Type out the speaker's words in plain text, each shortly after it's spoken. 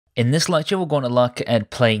In this lecture, we're going to look at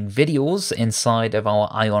playing videos inside of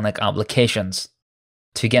our Ionic applications.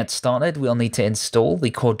 To get started, we'll need to install the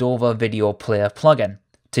Cordova Video Player plugin.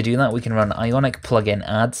 To do that, we can run Ionic plugin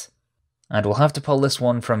add, and we'll have to pull this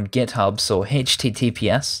one from GitHub, so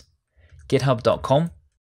https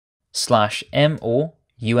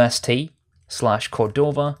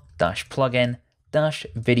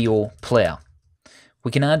github.com/moust/Cordova-plugin-video player.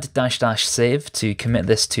 We can add --save to commit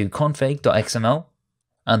this to config.xml.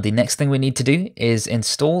 And the next thing we need to do is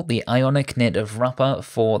install the Ionic Native wrapper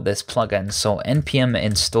for this plugin. So npm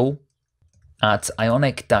install at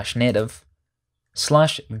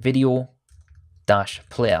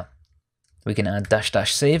ionic-native/video-player. We can add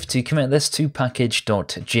 --save to commit this to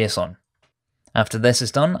package.json. After this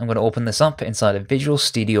is done, I'm going to open this up inside of Visual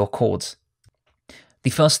Studio Code.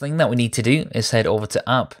 The first thing that we need to do is head over to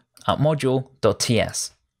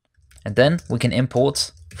app.module.ts. And then we can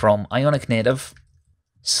import from Ionic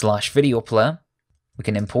Native/video player. We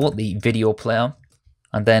can import the video player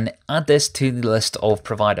and then add this to the list of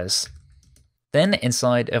providers. Then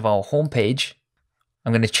inside of our home page,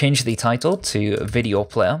 I'm going to change the title to video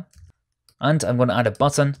player, and I'm going to add a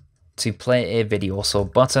button to play a video. So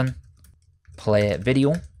button play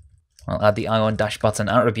video. I'll add the ion-button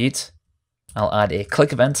attribute. I'll add a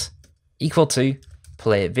click event equal to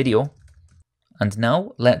play video. And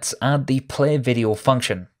now let's add the play video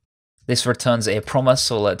function. This returns a promise,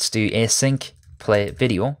 so let's do async play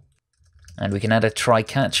video. And we can add a try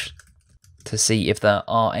catch to see if there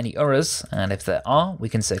are any errors. And if there are, we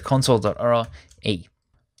can say console.error e.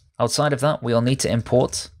 Outside of that, we'll need to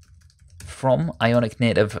import from Ionic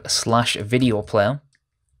Native/video player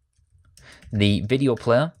the video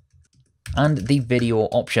player and the video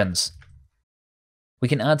options. We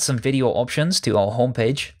can add some video options to our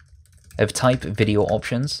homepage of type video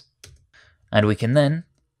options, and we can then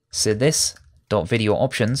say this.video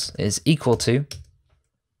options is equal to,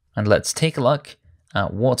 and let's take a look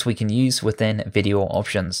at what we can use within video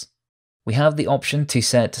options. We have the option to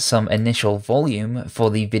set some initial volume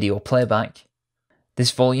for the video playback.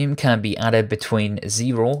 This volume can be added between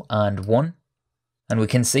 0 and 1, and we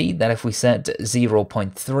can see that if we set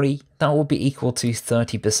 0.3, that will be equal to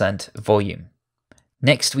 30% volume.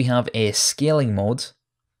 Next, we have a scaling mode.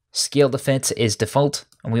 Scale to fit is default,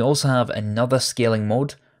 and we also have another scaling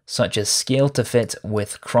mode, such as scale to fit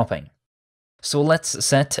with cropping. So let's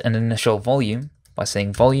set an initial volume by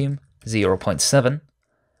saying volume 0.7,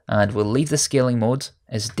 and we'll leave the scaling mode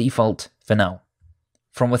as default for now.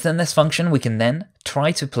 From within this function, we can then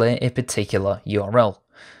try to play a particular URL.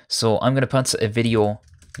 So I'm going to put a video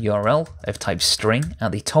URL of type string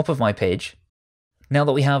at the top of my page. Now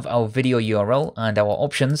that we have our video URL and our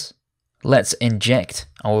options, let's inject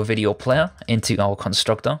our video player into our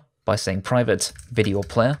constructor by saying private video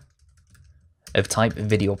player of type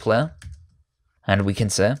video player. And we can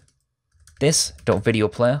say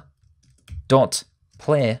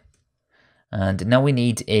this.videoplayer.play, and now we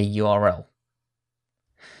need a URL.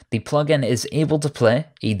 The plugin is able to play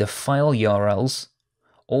either file URLs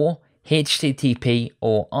or HTTP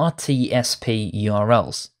or RTSP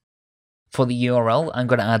URLs. For the URL, I'm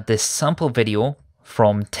going to add this sample video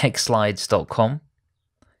from techslides.com.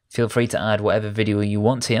 Feel free to add whatever video you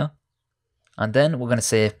want here. And then we're going to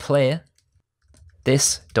say play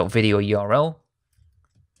this.video URL.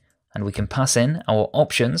 And we can pass in our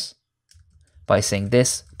options by saying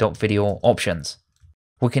this.video options.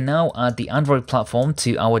 We can now add the Android platform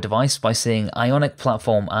to our device by saying Ionic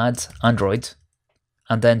platform add Android.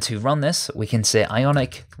 And then to run this, we can say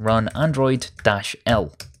Ionic run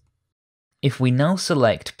Android-L. If we now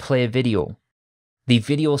select play video, the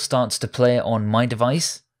video starts to play on my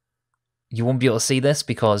device. You won't be able to see this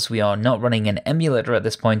because we are not running an emulator at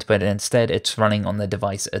this point, but instead it's running on the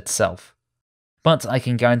device itself. But I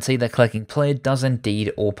can guarantee that clicking play does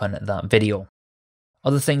indeed open that video.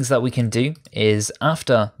 Other things that we can do is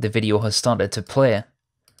after the video has started to play,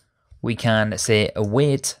 we can say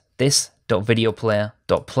await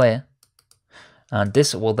this.videoplayer.play, and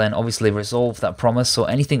this will then obviously resolve that promise. So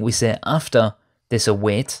anything we say after this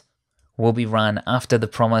await will be ran after the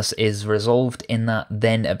promise is resolved in that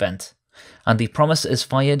then event. And the promise is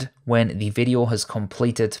fired when the video has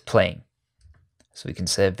completed playing. So we can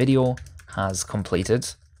say video has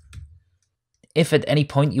completed. If at any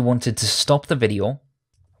point you wanted to stop the video,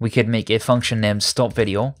 we could make a function named stop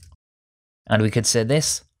video, and we could say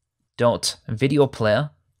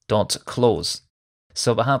this.videoplayer.close.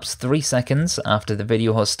 So perhaps 3 seconds after the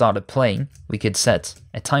video has started playing, we could set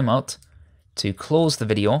a timeout to close the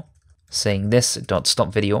video, saying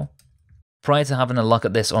this.stopVideo. Prior to having a look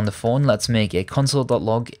at this on the phone, let's make a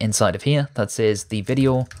console.log inside of here that says the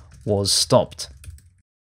video was stopped.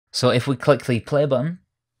 So if we click the play button,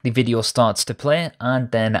 the video starts to play,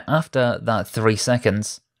 and then after that 3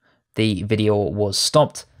 seconds, the video was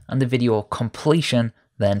stopped and the video completion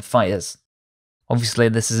then fires. Obviously,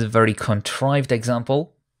 this is a very contrived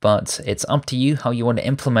example, but it's up to you how you want to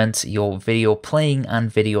implement your video playing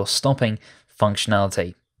and video stopping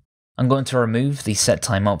functionality. I'm going to remove the set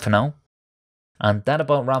timeout for now. And that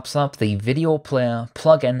about wraps up the video player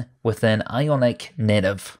plugin within Ionic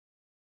Native.